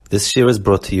This Shir is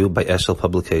brought to you by Eshel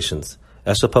Publications.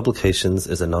 Eshel Publications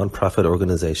is a non-profit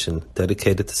organization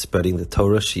dedicated to spreading the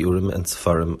Torah, Shiurim, and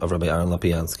Sefarim of Rabbi Aaron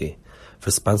Lapiansky. For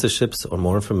sponsorships or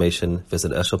more information,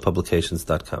 visit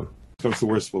eshelpublications.com. That's the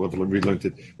worst we'll ever relearn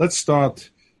it. Let's start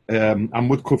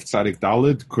Amud Kuf Tzadik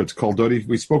Dalid, Kol Dori.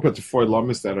 We spoke about the four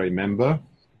lamas that I remember.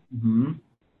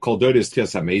 Kol Dori is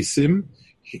Tias HaMeisim.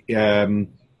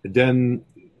 Then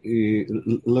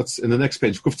let's in the next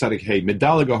page, Kuf Tzadik Hey,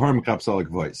 Medalig Aharim Kapsalik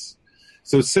voice.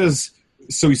 So it says,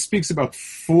 so he speaks about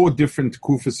four different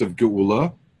kufas of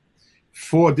Geula,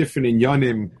 four different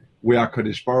inyanim where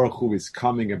HaKadosh Baruch Hu is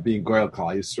coming and being Goyal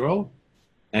Klal Yisrael,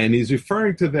 and he's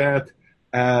referring to that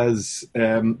as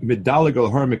Medalig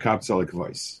Aharim Kapsalik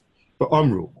voice. But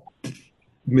Amru,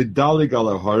 Medalig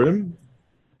Aharim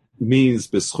means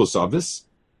B'schus Avis,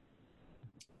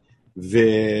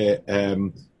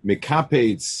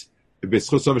 Mekapetz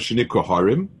b'schus of shenikra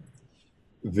harim,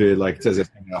 like it says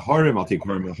harim, I'll take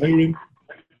harim harim.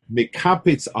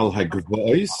 Mekapetz al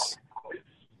hagvois,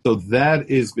 so that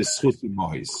is b'schus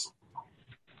imois.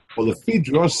 Well, the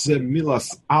fidrosh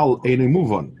milas al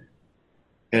enemuvon.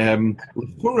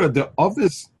 L'chura the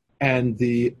ovis and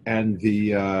the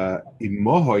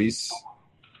imois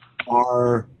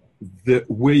are the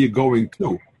where you're going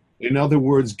to. In other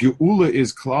words, Geula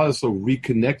is Klal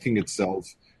reconnecting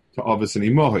itself to Avos and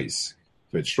Imohis.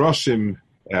 So it's Roshim,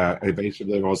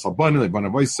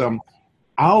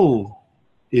 Al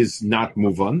is not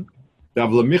Muvan.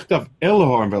 Davlamichtav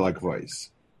Elhorn Velakvois.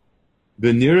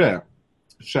 Benire,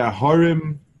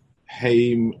 Shaharim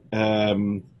Heim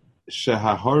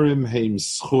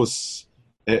Schus,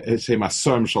 Heim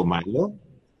Asorm Shalmailo.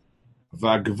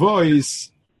 Vagvois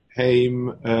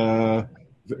Heim,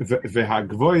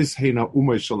 V'hagvois heina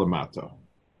umay shalamata.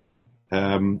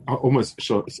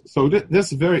 So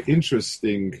that's very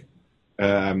interesting.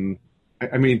 I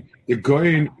mean, the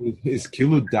Goyen is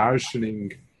kilu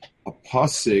darshaning a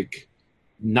pasuk,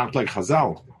 not like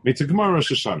Chazal. It's a Gemara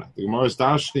Rosh Hashanah. The Gemara is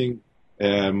darshaning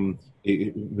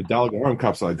medal garam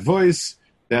kaps like voice.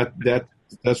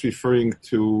 That's referring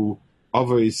to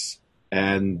avos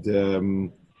and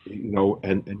and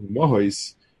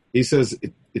mohois. He says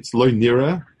it's loy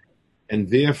nira, and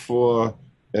therefore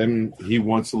he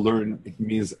wants to learn. It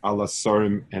means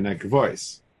alasarim and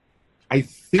akvois. I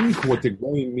think what the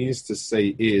going means to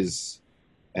say is,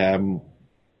 and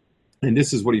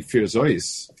this is what he fears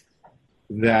is,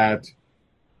 that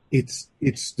it's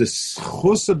the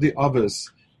schus of the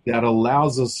others that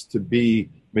allows us to be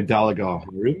medalig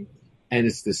harim, and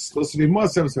it's the schus of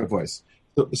the voice.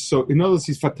 So in other words,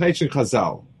 he's fatayich and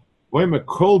chazal. When a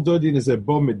kol dodin is a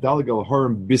bo medalig al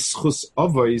harim bischus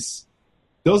avos,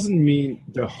 doesn't mean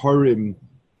the harim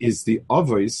is the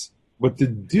avos, but the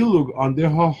dilug on the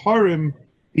harim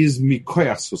is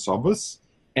mikoyach susavos,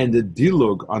 and the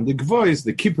dilug on the gvois,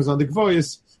 the kippers on the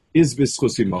gvois, is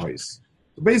bischus imavos.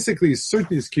 So basically,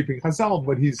 certainly is keeping Hazal,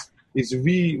 but he's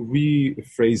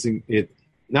rephrasing it.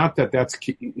 Not that's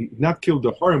not killed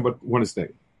the harim, but one is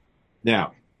there.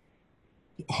 Now,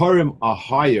 harim are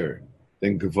higher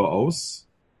than Gvaos,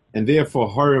 and therefore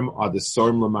Harim are the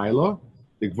Sorim Lamaila,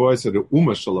 the Gvaos are the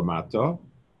Uma Shalamata.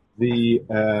 The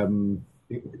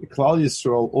Klal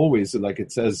Yisrael always, like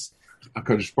it says,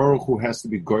 HaKadosh Baruch Hu has to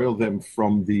be goyel them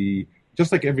from the,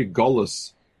 just like every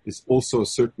Golus is also a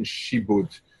certain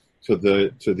shibud to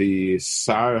the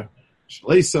Sar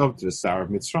Shalesav, to the Sar of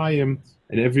Mitzrayim,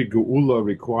 and every Geula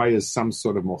requires some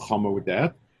sort of Mochama with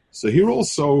that. So here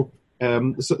also, so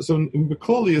in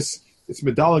Beklolius, it's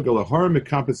medalig al harim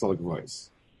mekapetz al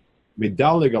gvois.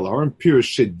 Medalig al harim pir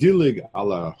shedilig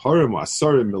al harim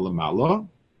asarim milamala.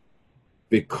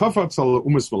 V'kafatz al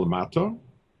umas milamata.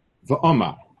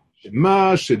 V'ama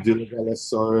shema shedilig al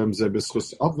asarim ze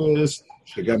b'schus avos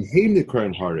shegam heim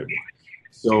nikran harim.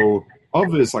 So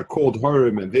avos are called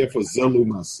harim and therefore zelu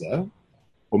maseh.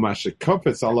 Uma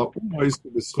shekapetz al umas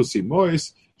b'schus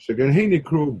imois shegam heim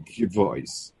nikru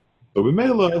gvois. So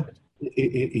b'meila.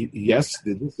 Yes,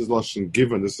 this is lashon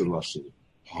given. This is lashon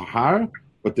har,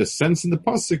 but the sense in the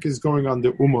pasuk is going on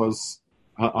the umas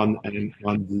on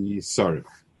the sarif.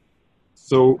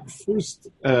 So first,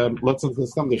 let's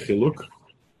understand the chiluk.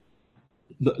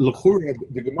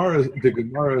 The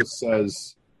Gemara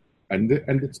says, and the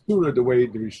tzura, the way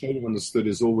the Rishonim understood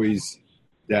is always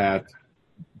that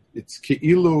it's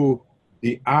keilu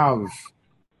the av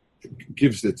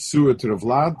gives the tzura to the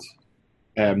vlad.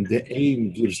 The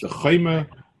aim gives the chayma,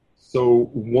 so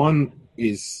one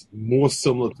is more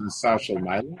similar to the Sar Shal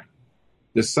Maila.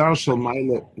 The Sar Shal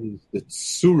Maila is the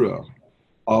tzura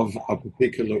of a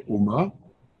particular ummah.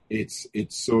 It's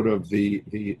sort of the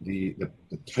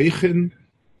teichen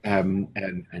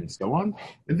and so on.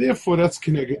 And therefore, that's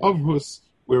Keneged Avhus,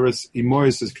 whereas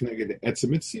Imois is Keneged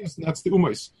Etzemitzius, and that's the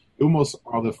Umos. The Umos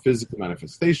are the physical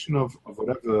manifestation of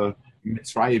whatever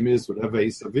Mitzrayim is, whatever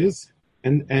Esav is,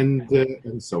 and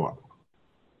so on.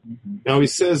 Mm-hmm. Now he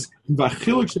says,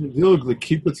 "V'achiluk shedilug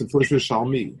lekiputz and first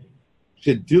Rishalmi,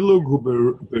 shedilug hu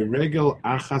beregel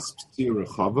achas p'tzir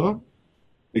rechava,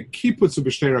 lekiputz hu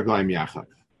b'shnei raglayim yachad,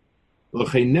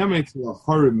 l'cheinemet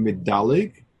l'harim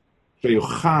midalig,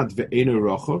 sheyuchad ve'enu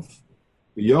rochav,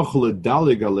 v'yochel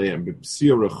dalig aleim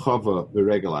b'ptzir rechava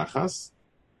beregel achas,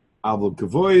 aval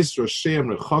gavois roshem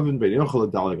rechavin ve'yochel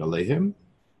dalig aleim,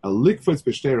 al likvutz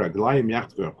b'shnei raglayim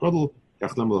yachad ve'achrodel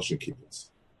yachlem l'shen kiputz."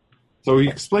 So he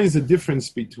explains the difference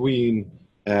between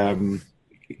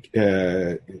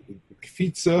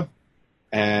kfitza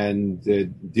and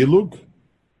dilug.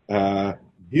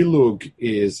 Dilug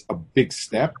is a big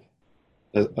step,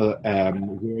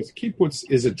 whereas kibbutz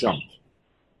is a jump.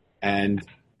 And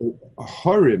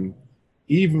harim,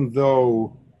 even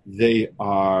though they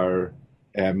are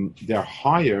they're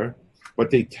higher, but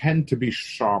they tend to be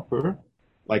sharper.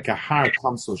 Like a har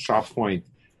comes to a sharp point,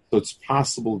 so it's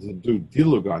possible to do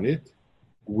dilug on it.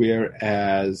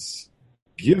 Whereas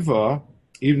Giva,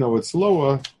 even though it's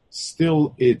lower,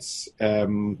 still it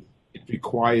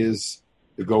requires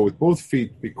to go with both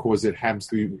feet because it happens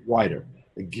to be wider.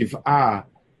 A Giv'ah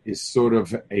is sort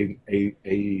of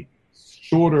a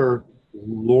shorter,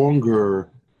 longer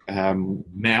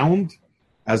mound,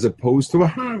 as opposed to a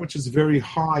har, which is very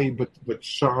high but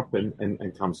sharp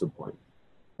and comes to a point.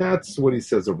 That's what he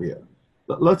says over here.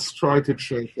 Let's try to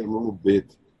translate a little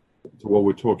bit to what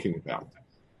we're talking about.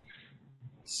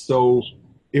 So,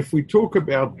 if we talk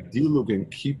about dilug and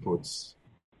kibbutz,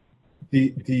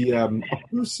 a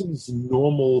person's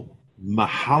normal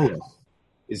mahalach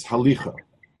is halicha,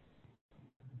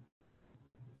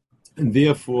 and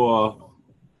therefore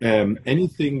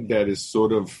anything that is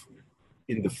sort of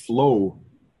in the flow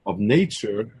of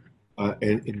nature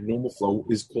and in normal flow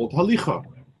is called halicha.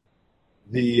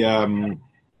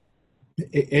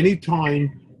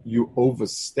 Anytime you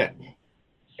overstep,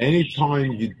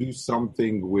 anytime you do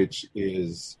something which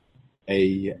is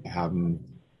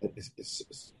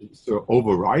so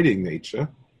overriding nature,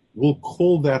 we'll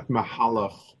call that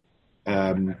mahalach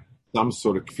some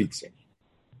sort of kfitza.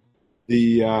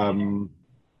 The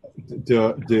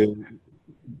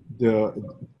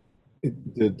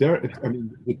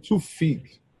two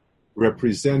feet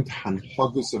represent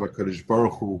hanhagus of HaKadosh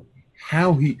Baruch Hu,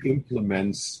 how he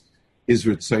implements his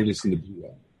ritzonos in the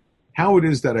Bria. How it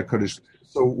is that HaKadosh.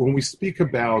 So when we speak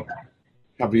about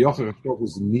Kaviyach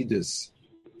HaKadosh's midas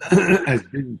as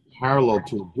being parallel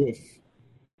to a guf,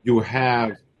 you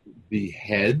have the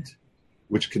head,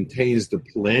 which contains the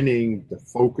planning, the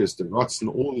focus, the ruts, and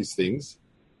all these things.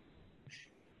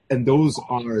 And those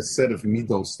are a set of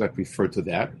midos that refer to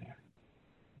that.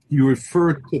 You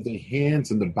refer to the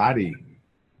hands and the body,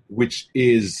 which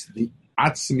is the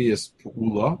atzmius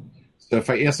pu'ula. So if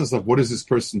I ask myself, what is this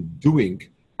person doing?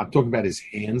 I'm talking about his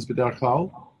hands, b'derech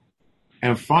klal.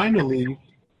 And finally,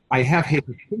 I have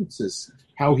hepatitis,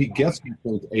 how he gets from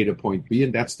point A to point B,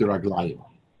 and that's the raglayim.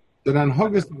 The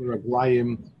hanhagas of the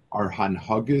raglayim are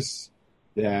hanhagas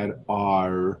that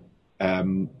are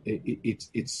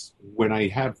it's when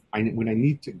I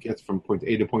need to get from point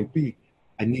A to point B,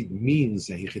 I need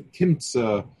means, I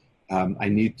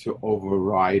need to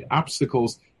override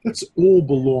obstacles. That's all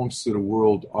belongs to the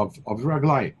world of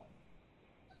raglayim.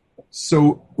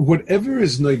 So whatever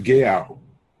is negea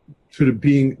to the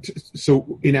being,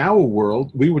 so in our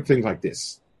world, we would think like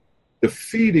this.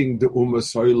 Defeating the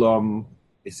Umas Olam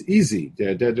is easy.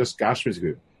 They're just gashmis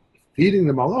good. Feeding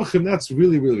the malachim, that's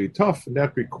really, really tough, and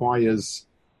that requires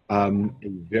a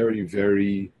very,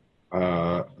 very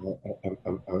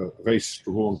very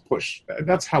strong push.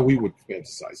 That's how we would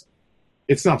fantasize it.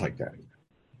 It's not like that.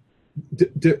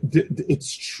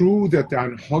 It's true that the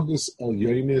anhagas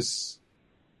elyonis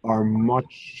are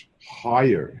much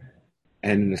higher,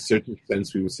 and in a certain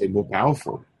sense, we would say more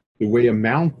powerful. The way a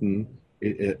mountain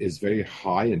is very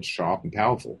high and sharp and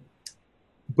powerful.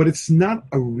 But it's not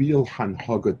a real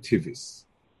hanhaga tivis.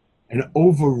 And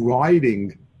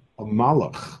overriding a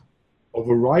malach,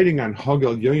 overriding hanhaga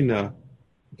elyoina,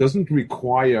 doesn't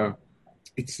require,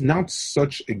 it's not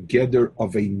such a gather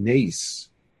of a nace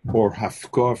or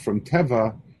hafka from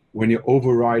teva when you're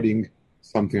overriding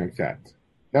something like that.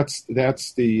 That's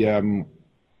the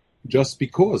just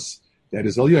because that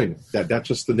is elyoina. That's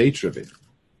just the nature of it.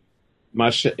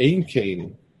 Masha ein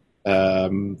kain,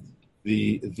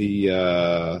 the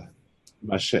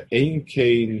Masha ein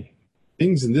kain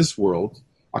things in this world,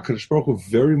 HaKadosh Baruch Hu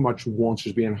very much wants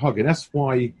to be in hug, and that's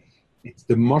why it's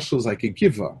the muscles like a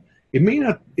giver. It may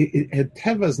not.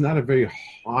 Teva is not a very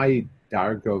high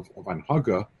darg of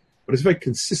anhaga, but it's very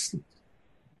consistent.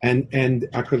 And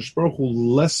HaKadosh Baruch Hu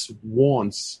less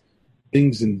wants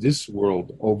things in this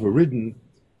world overridden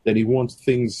than he wants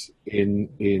things in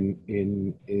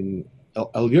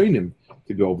El Yonim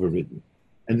to be overridden.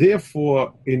 And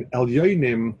therefore, in El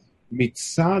Yonim,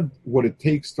 mitzad, what it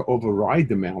takes to override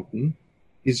the mountain,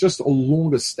 is just a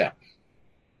longer step.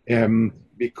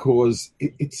 Because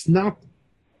it's not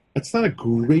a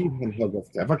great hanhag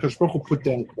of Teva. HaKadosh Baruch Hu put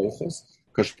down kochos,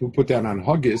 HaKadosh Baruch Hu put down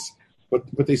anhagis, but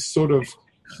they sort of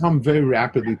come very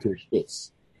rapidly to a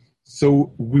spitz.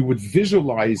 So we would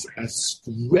visualize as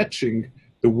stretching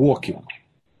the walking.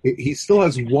 He still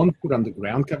has one foot on the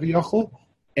ground, kaviyachol,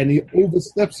 and he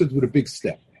oversteps it with a big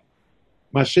step.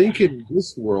 Mashenkin in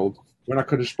this world, when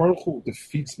HaKadosh Baruch Hu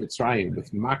defeats Mitzrayim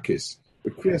with Makis,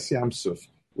 with Kriyas Yamsuf,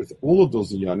 with all of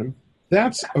those inyanim,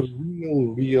 that's a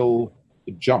real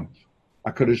jump.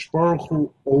 HaKadosh Baruch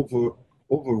Hu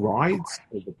overrides,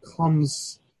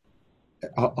 overcomes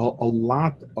a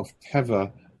lot of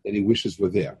teva that he wishes were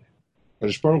there.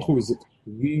 HaKadosh Baruch Hu is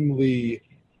extremely,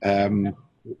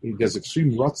 there's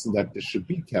extreme ruts that there should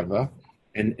be teva,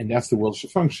 and that's the world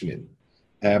should function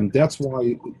in. That's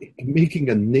why making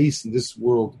a nace in this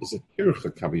world is a pircha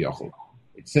kaviyachol.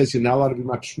 It says you're not allowed to be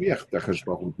matriach HaKadosh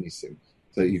Baruch Hu nisim.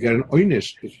 So you get an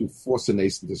oynish if you force a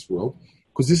nace in this world,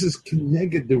 because this is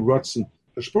connected the rutzen.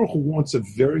 HaKadosh Baruch Hu wants a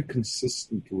very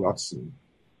consistent rutzen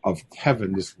of teva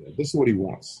in this world. This is what he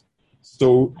wants.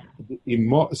 So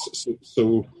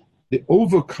the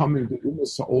overcoming the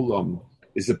umas ha'olam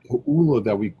is a pa'ula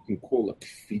that we can call a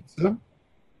kfita,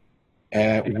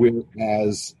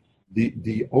 whereas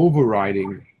the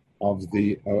overriding of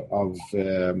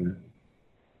inyanim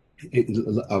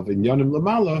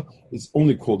lamala is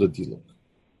only called a diluk.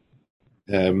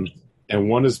 And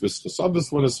one is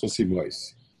b'schus, one is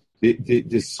chosimois. The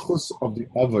schus of the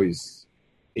avos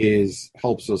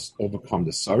helps us overcome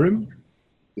the sarim.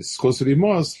 The schus of the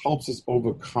imos helps us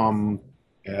overcome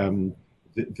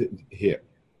here.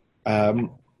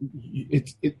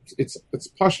 It's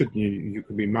pashut. You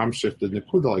can be mamshif the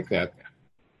nekuda like that.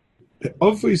 The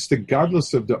avos, the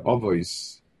godless of the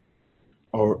avos,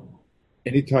 or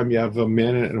anytime you have a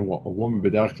man and a woman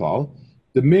b'derklal,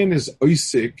 the man is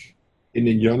oisik in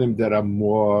inyanim that are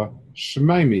more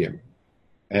shemaimiyim.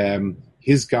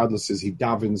 His godless is he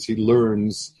davens, he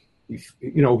learns,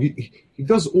 he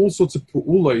does all sorts of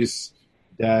pu'ulas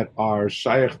that are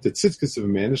shaykh. The tzidkus of a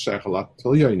man is shaykh a lot to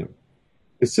yonim.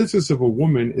 The tzidkus of a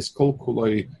woman is kol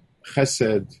kulay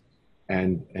chesed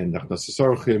and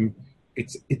nachnasasarchim.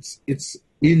 It's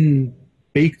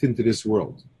baked into this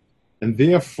world, and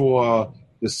therefore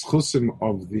the schusim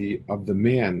of the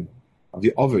man of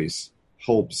the ovis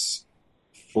helps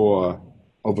for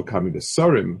overcoming the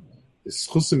sarim. The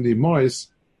schusim the mois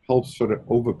helps for the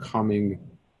overcoming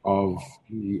of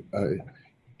the.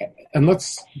 And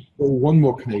let's go one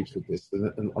more page with this,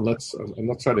 and let's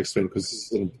try to explain because this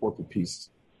is an important piece.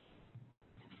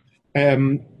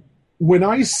 When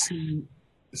I see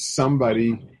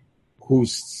somebody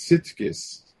whose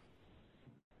tzidkis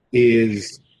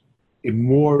is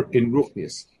more in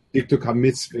ruchnis, diktuk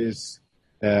hamitzvahs,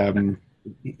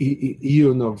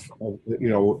 iyun of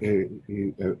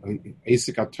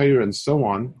Asik HaTorah and so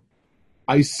on,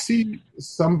 I see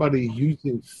somebody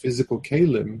using physical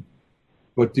kalim,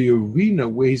 but the arena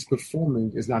where he's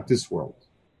performing is not this world.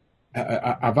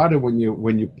 Avada,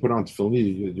 when you put on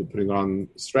tefillin, you're putting on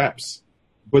straps,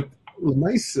 but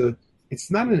l'maisa, it's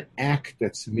not an act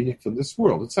that's meaningful from this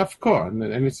world. It's afkar,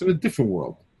 and it's in a different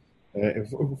world.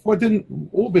 If it didn't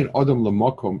all be adam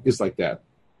lamakom is like that.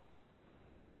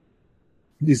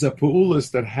 These are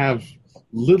pu'ulas that have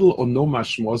little or no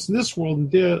mashmos in this world,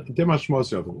 and they're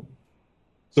mashmos in the other world.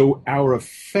 So our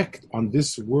effect on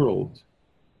this world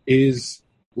is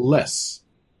less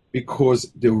because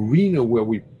the arena where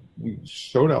we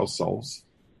showed ourselves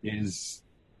is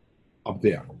up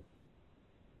there.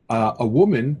 A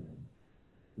woman,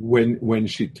 when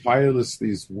she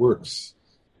tirelessly works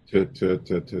to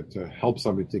help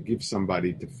somebody, to give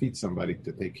somebody, to feed somebody,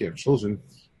 to take care of children,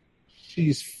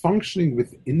 she's functioning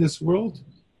within this world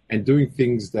and doing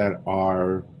things that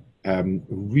are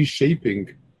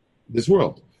reshaping this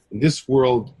world. In this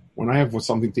world, when I have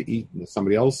something to eat and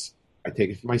somebody else, I take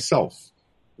it for myself.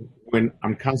 When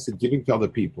I'm constantly giving to other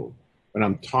people, when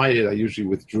I'm tired, I usually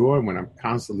withdraw. And when I'm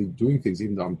constantly doing things,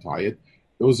 even though I'm tired,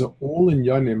 those are all in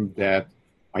yanim that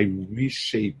I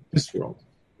reshape this world.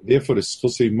 Therefore, the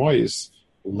Schusei Mois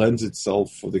lends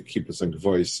itself for the Kippus and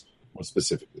Gvois more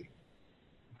specifically.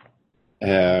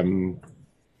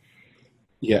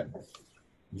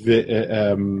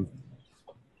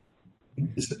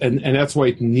 and that's why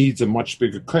it needs a much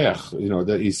bigger koyach. You know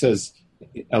that he says,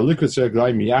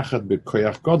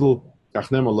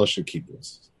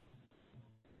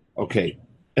 okay.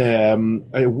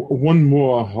 One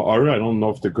more ha'ara. I don't know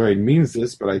if the guy means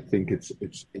this, but I think it's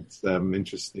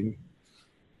interesting.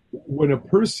 When a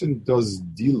person does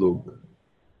dilug,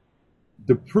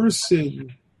 the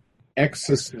person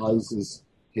exercises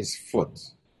his foot.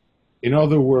 In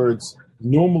other words,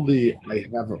 normally I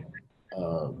have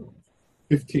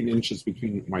 15 inches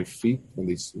between my feet when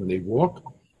they walk.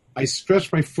 I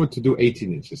stretch my foot to do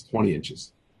 18 inches, 20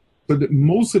 inches. So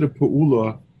most of the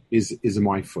pu'ula is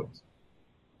my foot.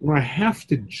 When I have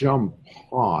to jump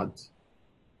hard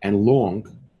and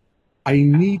long, I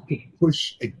need to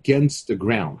push against the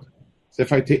ground. So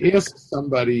if I to ask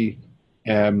somebody,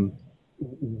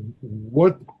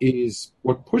 what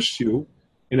pushed you?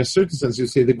 In a certain sense, you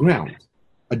say the ground.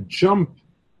 A jump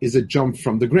is a jump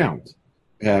from the ground.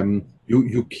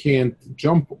 You can't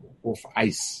jump off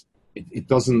ice. It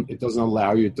doesn't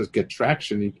allow you to get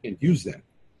traction. You can't use that.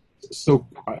 So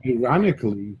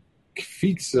ironically,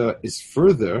 kfitza is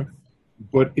further,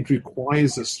 but it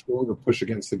requires a stronger push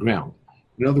against the ground.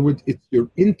 In other words, it's your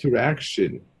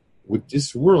interaction with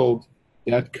this world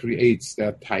that creates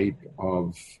that type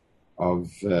of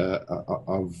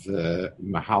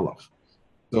mahalach.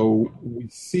 So we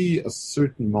see a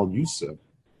certain malusa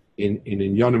in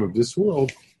inyanim of this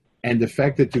world, and the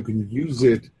fact that you can use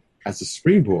it as a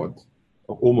springboard,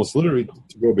 almost literally,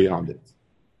 to go beyond it.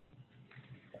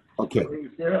 Okay.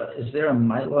 Is there a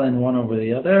mila in one over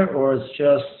the other, or it's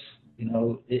just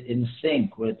in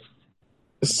sync with?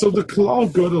 So the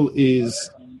klal gadol is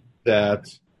that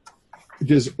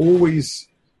there's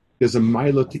a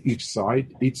mila to each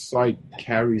side. Each side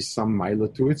carries some mila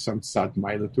to it, some sad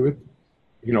mila to it.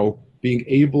 Being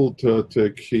able to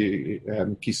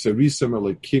kisarisam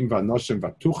elikim v'anoshim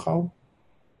v'tuchal,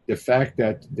 the fact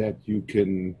that you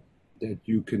can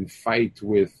fight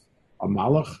with a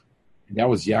malach. That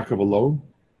was Yaakov alone.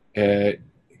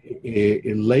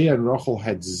 Leah and Rachel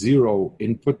had zero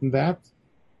input in that.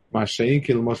 Mashayin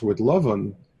Kilmash with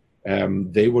Lavan,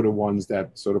 they were the ones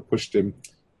that sort of pushed him.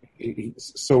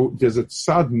 So there's a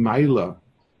tzad maila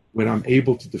when I'm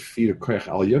able to defeat a koyach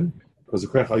alyan, because the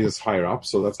koyach alyan is higher up,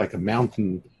 so that's like a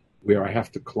mountain where I have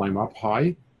to climb up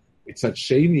high. It's at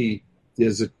sheni.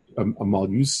 There's a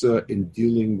malusa in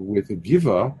dealing with a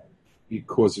giver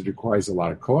because it requires a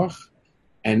lot of koach.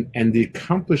 And the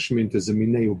accomplishment is a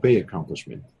minei ubei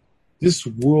accomplishment. This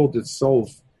world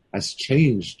itself has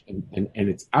changed, and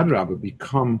it's adrabah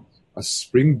become a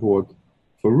springboard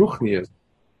for ruchnias.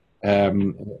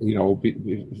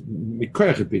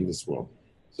 Mikoyach being this world.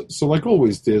 So like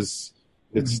always, it's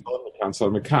There's.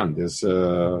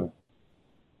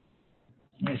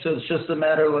 So it's just a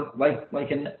matter of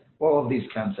like in all of these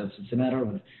concepts, it's a matter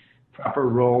of proper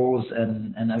roles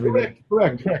and everything.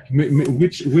 Correct.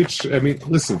 Which I mean,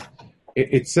 listen.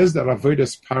 It says that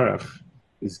avodas parach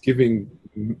is giving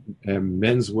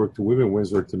men's work to women,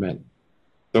 women's work to men.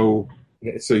 So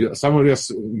somebody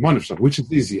else, which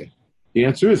is easier? The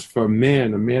answer is for a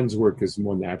man's work is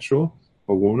more natural.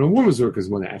 For a woman's work is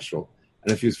more natural.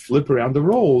 And if you flip around the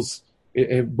roles,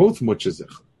 both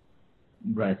muchazich.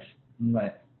 Right.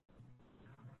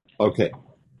 Okay.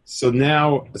 So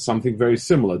now something very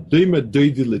similar. You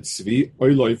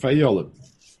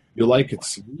like it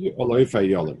tzvi or loy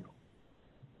fayolim?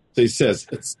 So he says,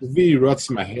 tzvi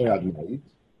rotz maher ad moed,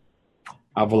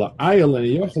 aval ayel and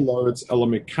yochel loretz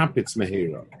elamikapitz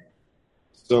mahera.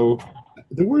 So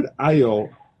the word ayel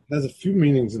has a few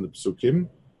meanings in the psukim.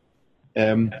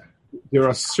 There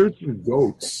are certain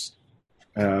goats,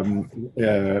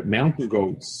 mountain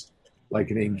goats, like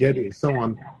an Engedi and so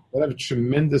on, that have a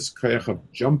tremendous koyach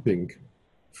of jumping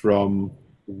from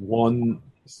one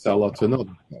cellar to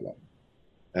another cellar.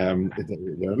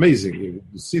 They're amazing.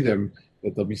 You see them,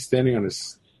 that they'll be standing on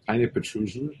this tiny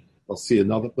protrusion, they'll see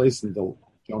another place and they'll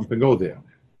jump and go there.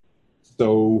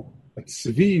 So a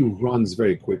tzvi runs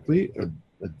very quickly.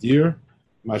 A deer,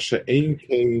 masha ein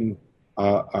kain,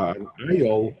 an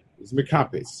ayol is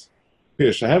mekapes.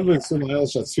 Pish, I have a son ayol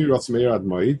shatzvi rotz meir ad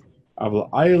moed, aval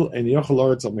ayol and yochel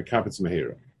loretz al mekapes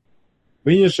mehera.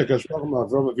 Vinya shekashpach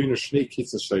ma'avrom avinu shnei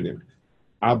kitzas shleinim.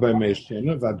 Abba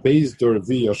meishena v'abeis dor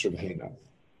vi yoshev heina.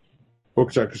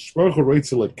 Ukshakashpach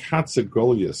roitz lekatze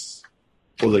golias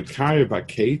or lekari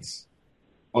bakate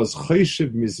as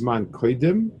choshev mizman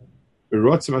koidem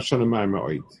v'rotz mashana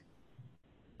ma'amoid.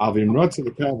 Avim rotz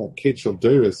lekari bakate shel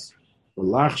doris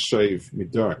v'lach sheiv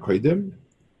midor koidem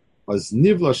as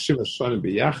nivla shiva shonim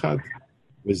biyachad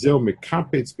v'zeo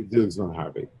mekapetz b'dilg zman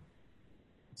harbe.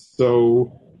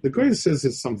 So the Goyen says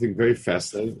it's something very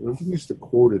fascinating. I used to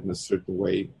quote it in a certain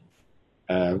way,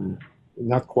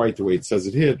 not quite the way it says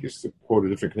it here. It used to quote a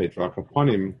different Kneit upon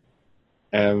him.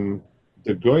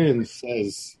 The Goyen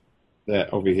says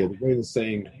that over here, the Goyen is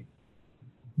saying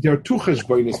there are two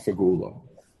cheshbonis for Gula.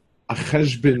 A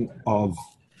cheshbon of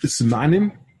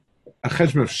Zmanim, a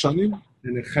cheshbon of Shanim,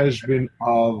 and a cheshbon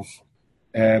of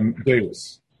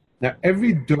Deiros. Now,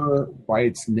 every door by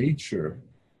its nature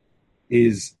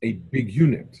is a big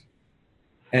unit.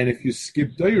 And if you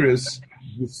skip Deiros,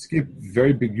 you skip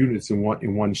very big units in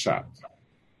one shot.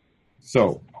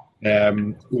 So,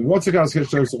 what's a guy's the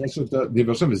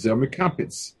Hashem is there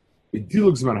mekapitz. It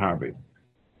delugs man harbe.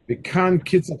 It can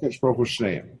kids like a shprochu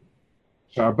shneim.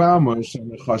 Sharbama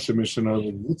shem chashem mishana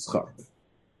v'yitzchak.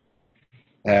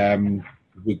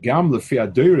 V'gam lefi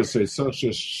adoyres so it's such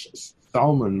a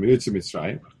Salman mitzim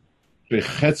Mitzrayim.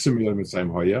 Shechetzim yom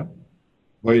Mitzrayim hoya.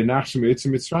 V'yinachshem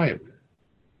mitzim Mitzrayim.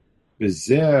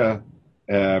 V'zeh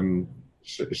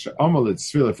she'amal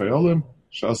etzvil efayolim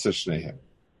she'asa shnehem.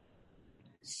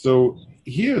 So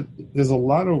here, there's a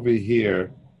lot over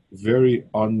here very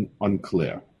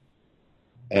unclear,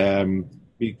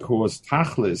 because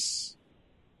tachlis,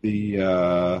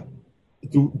 do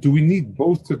we need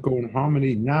both to go in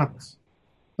harmony? Not.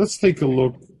 Let's take a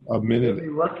look a minute.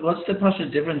 What's the partial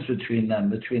difference between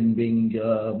them? Between being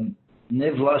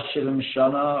nivla shivim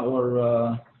shana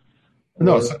or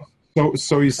no?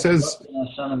 So he says.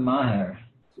 Shana maher.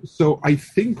 So I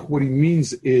think what he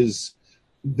means is.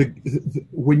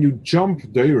 When you jump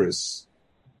Deiros,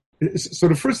 so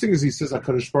the first thing is he says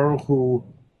HaKadosh Baruch Hu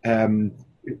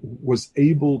was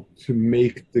able to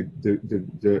make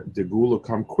the Gula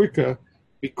come quicker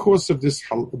because of this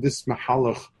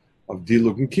mahalach of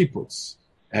Dilug and Kipputz.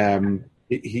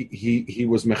 He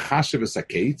was mechashev as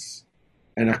haketz,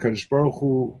 and HaKadosh Baruch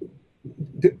Hu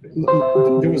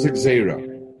there was a gzeira.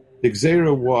 The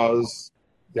gzeira was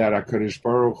that HaKadosh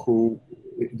Baruch Hu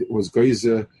was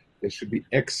geizer. There should be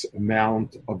X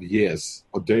amount of years,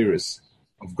 or deiris,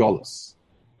 of Golas.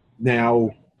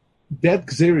 Now, that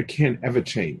Gzera can't ever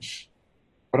change.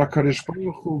 But HaKadosh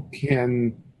Baruch Hu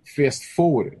can fast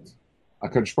forward it.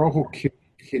 HaKadosh Baruch Hu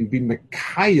can be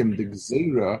Mekayim, the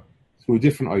Gzera, through a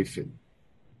different oifin.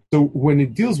 So when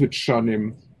it deals with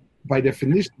Shanim, by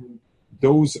definition,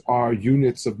 those are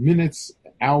units of minutes,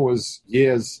 hours,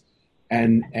 years,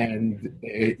 and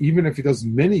even if it does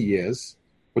many years,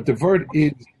 but the word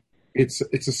is, it's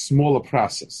a smaller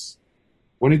process.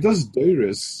 When it does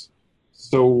Deiris,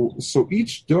 so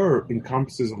each door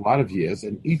encompasses a lot of years,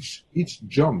 and each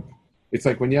jump, it's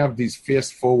like when you have these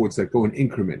fast forwards that go in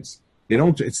increments.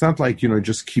 It's not like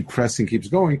just keep pressing, keeps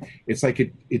going. It's like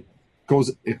it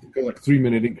goes like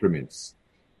 3-minute increments.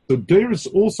 So Deiris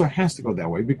also has to go that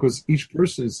way because each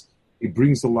person it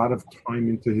brings a lot of time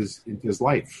into his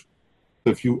life.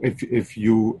 So if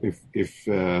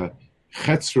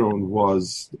Chetzron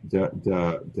was if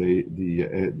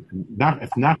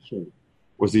Nachshon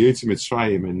was the Yitzim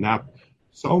Mitzrayim and not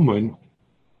Solomon,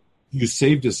 you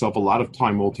saved yourself a lot of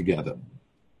time altogether.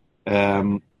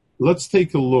 Let's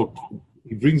take a look.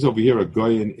 He brings over here a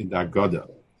Goyen in the Agada,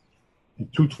 in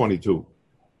 222.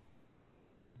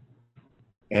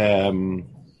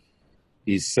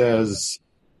 He says,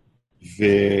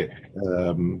 the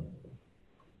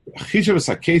Chishav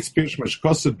Saketz Pirsh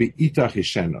Mashkosa Be'ita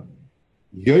Chishena.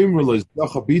 Yoimru lo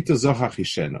zocha beita zocha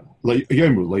chishena.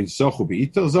 Yoimru lo zocha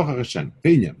beita zocha chishena.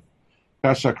 Pinyan.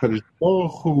 Kasha Kadosh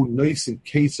Baruch Hu noisen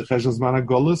keitz cheshel zman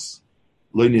hagolos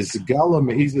lo nizgala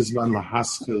meiz zman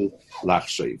lahaschil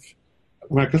lachshev.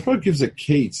 When Kadosh Baruch gives a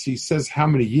keitz, he says how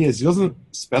many years. He doesn't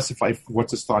specify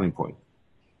what's the starting point.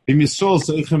 Im Yisrael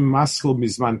zeichem maschil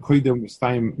mizman koidem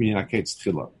mistayim min hakeitz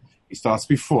tchila. He starts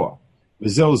before.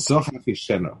 V'zeu zocha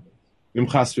chishena. Im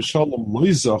chas v'sholom lo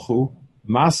zochu.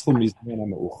 Maschel mizman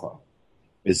ha'meucha.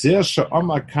 V'zeh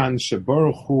she'amar kan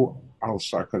she'baruch hu al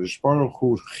sha'kadosh baruch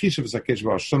hu chishav zakesh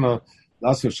ba'ashana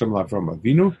lasu Hashem la'Avram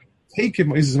Avinu take him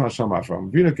izis ma'Hashem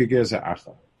la'Avram Avinu kegeh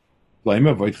ze'acha.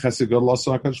 V'layma v'it chesed god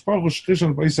lasu ha'kadosh baruch hu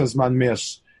shchishan v'isa zman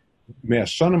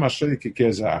me'ashana ma'ashana kegeh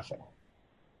ze'acha.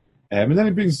 And then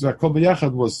he brings that Kol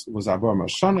B'Yachad was Avram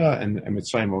Ashana and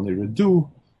Mitzrayim only Redu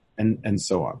and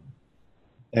so on.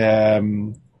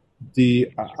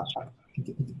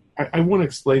 I want to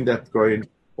explain that going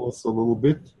also a little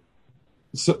bit.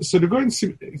 So the Goyen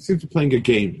seem to be playing a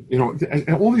game,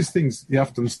 and all these things you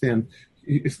have to understand.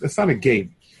 It's not a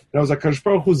game. It was like HaKadosh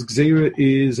Baruch Hu's Gzeira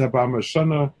is Haba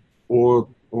Mashana or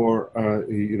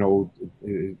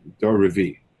Dor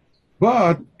Revi.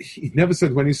 But he never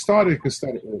said when he started, he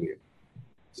started earlier.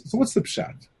 what's the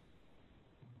pshat?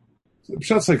 So the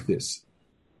pshat's like this.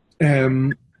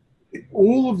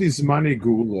 all of these Mane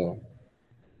Gula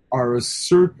are a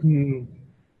certain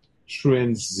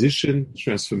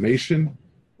transformation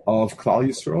of Klal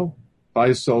Yisrael. Klal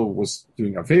Yisrael was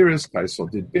doing Averis, Klal Yisrael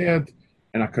did bad,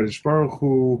 and HaKadosh Baruch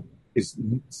Hu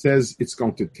says it's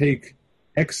going to take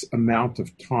X amount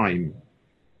of time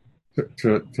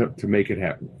to make it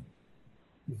happen.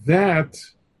 That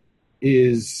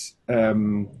is a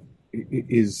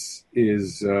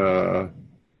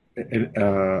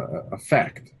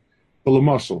fact. For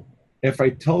L'mashal, if I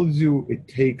tell you it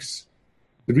takes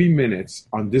 3 minutes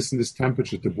on this and this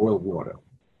temperature to boil water,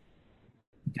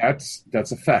 that's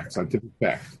a fact, scientific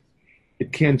fact.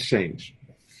 It can't change.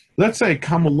 Let's say I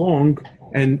come along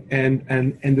and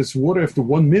this water after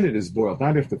 1 minute is boiled,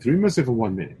 not after 3 minutes, after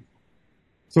 1 minute.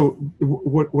 So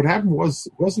what happened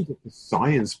wasn't that the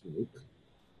science broke.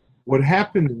 What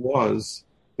happened was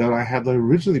that I had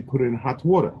originally put in hot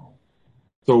water.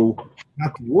 So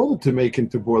hot water to make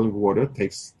into boiling water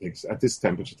takes at this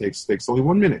temperature takes only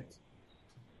 1 minute.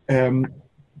 The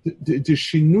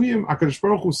Shinuyim, HaKadosh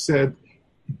Baruch Hu said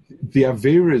the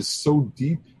Avera is so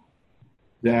deep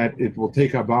that it will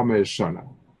take Abama Eshana.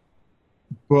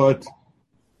 But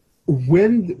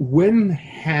when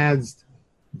had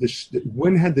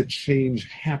the change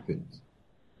happened?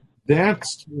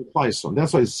 That's to apply on.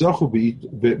 That's why Zachu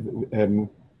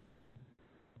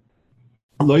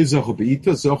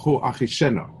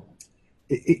Achishena.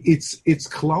 It's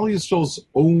Klal Yisrael's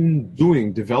own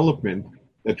doing, development,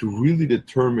 that really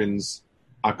determines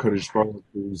HaKadosh Baruch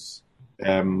Hu's,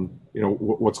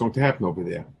 what's going to happen over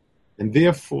there, and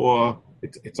therefore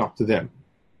it's up to them.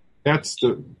 That's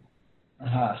the.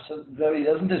 So, Rabbi,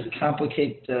 doesn't this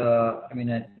complicate?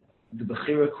 The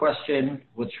Bechira question,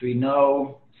 which we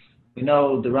know the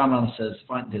Rambam says,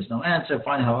 fine, there's no answer.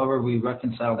 Fine, however, we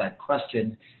reconcile that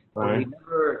question. Right.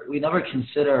 We never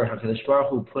consider HaKadosh Baruch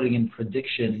Hu putting in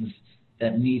predictions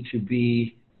that need to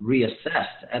be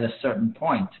reassessed at a certain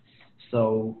point.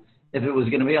 So if it was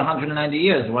going to be 190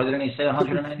 years, why didn't he say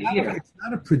 190 years? It's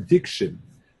not a prediction.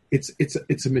 It's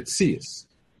a metzias.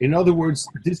 In other words,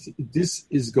 this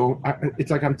is going.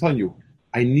 It's like I'm telling you,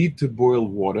 I need to boil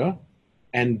water,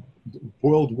 and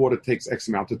boiled water takes X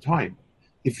amount of time.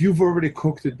 If you've already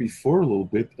cooked it before a little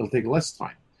bit, it'll take less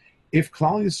time. If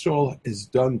Klal Yisrael has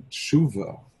done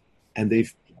tshuva, and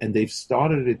they've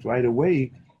started it right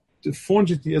away, the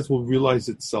 400 years will realize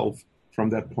itself from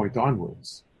that point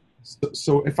onwards.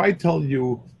 So if I tell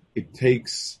you it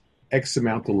takes X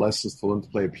amount of lessons to learn to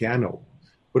play a piano,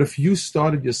 but if you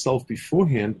started yourself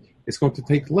beforehand, it's going to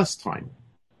take less time.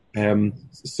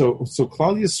 So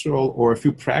Klal Yisrael, or if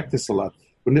you practice a lot,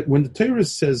 when the Torah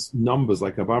says numbers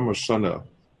like Avam Shana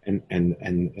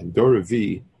and Dora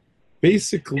V,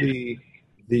 basically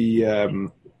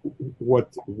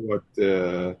what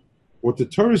the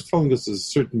Torah is telling us is a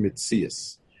certain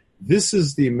mitzias. This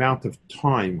is the amount of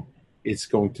time it's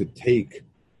going to take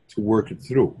to work it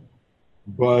through.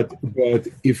 But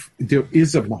if there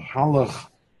is a mahalach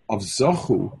of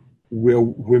zachu,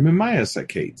 we're memayas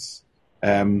akates,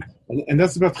 and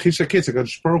that's about chisha kates.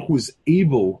 HaKadosh Baruch Hu is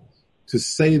able to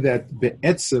say that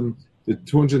be'etzem the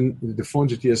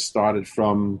 400 years started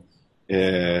from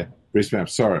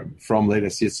from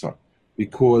latest Yitzhak,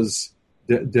 because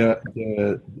the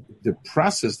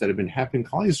process that had been happening in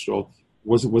Klal Yisrael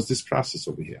was this process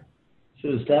over here. So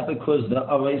is that because the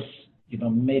always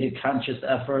made a conscious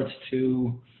effort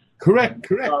to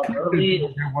correct early?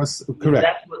 There was correct.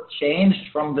 That's what changed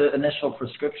from the initial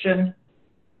prescription.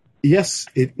 Yes,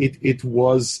 it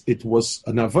was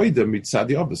an avodah mitzad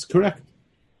Avos, correct,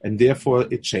 and therefore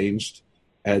it changed,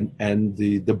 and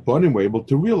the Bonim were able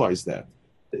to realize that.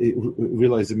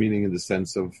 Realize the meaning in the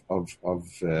sense of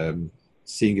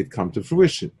seeing it come to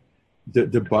fruition.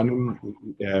 The Banim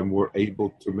were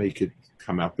able to make it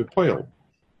come out with oil,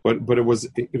 but it was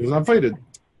avoided.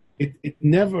 It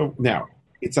never. Now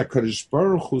it's a HaKadosh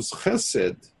Baruch Hu's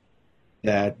chesed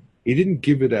that he didn't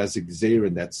give it as a gzeir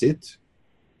and that's it,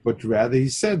 but rather he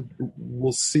said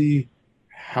we'll see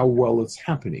how well it's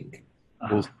happening.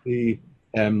 We'll see.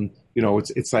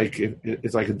 It's like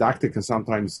a doctor can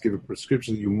sometimes give a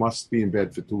prescription. You must be in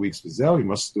bed for 2 weeks with Zell. You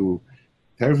must do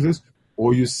therapy,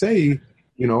 or you say,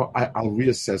 I'll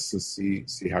reassess and see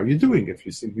how you're doing. If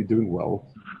you seem to be doing well,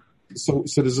 so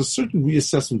there's a certain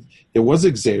reassessment. There was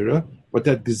a gzeira, but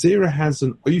that gzeira has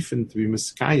an oifen to be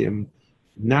miskayim,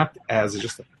 not as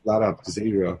just a flat out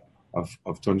gzeira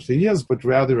of 20 years, but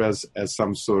rather as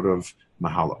some sort of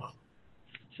mahalach.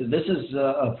 So this is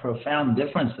a profound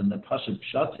difference in the Pashup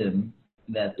Pshatim,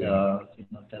 that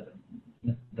that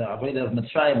the Avodah of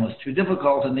Mitzrayim was too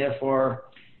difficult, and therefore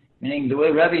Meaning the way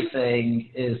Rebbe's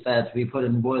saying is that we put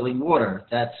in boiling water.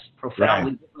 That's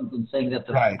profoundly different than saying that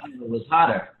the fire was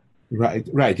hotter. Right.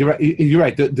 You're right. You're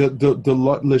right. The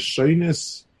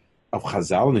Lashonis of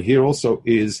Chazal, and here also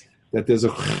is that there's a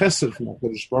chesed from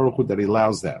HaKadosh Baruch Hu that he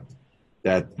allows that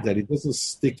he doesn't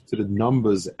stick to the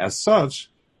numbers as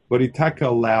such, but Itaka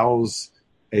allows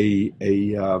he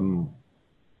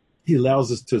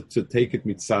allows us to take it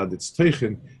mitzad its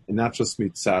teichen and not just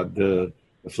mitzad the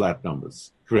flat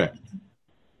numbers. Correct.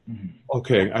 Mm-hmm.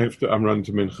 Okay, I'm running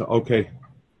to Mincha. Okay.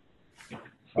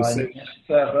 Fine.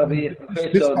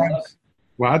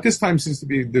 Well, at this time seems to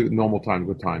be the normal time,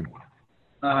 good time.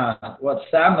 What,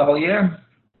 Sam, the whole year?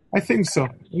 I think so.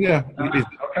 Yeah.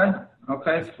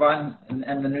 Okay, fine.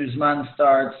 And the newsman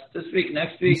starts this week,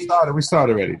 next week? We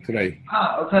started already today.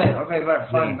 Okay, very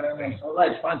fine, very nice. All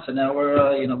right, fine. So now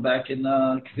we're back in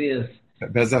Kviyas.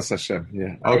 Bezas Hashem,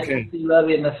 yeah. Okay. I see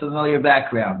Levi in the familiar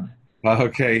background.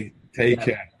 Okay, take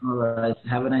care. All right,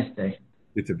 have a nice day.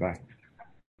 You too, bye.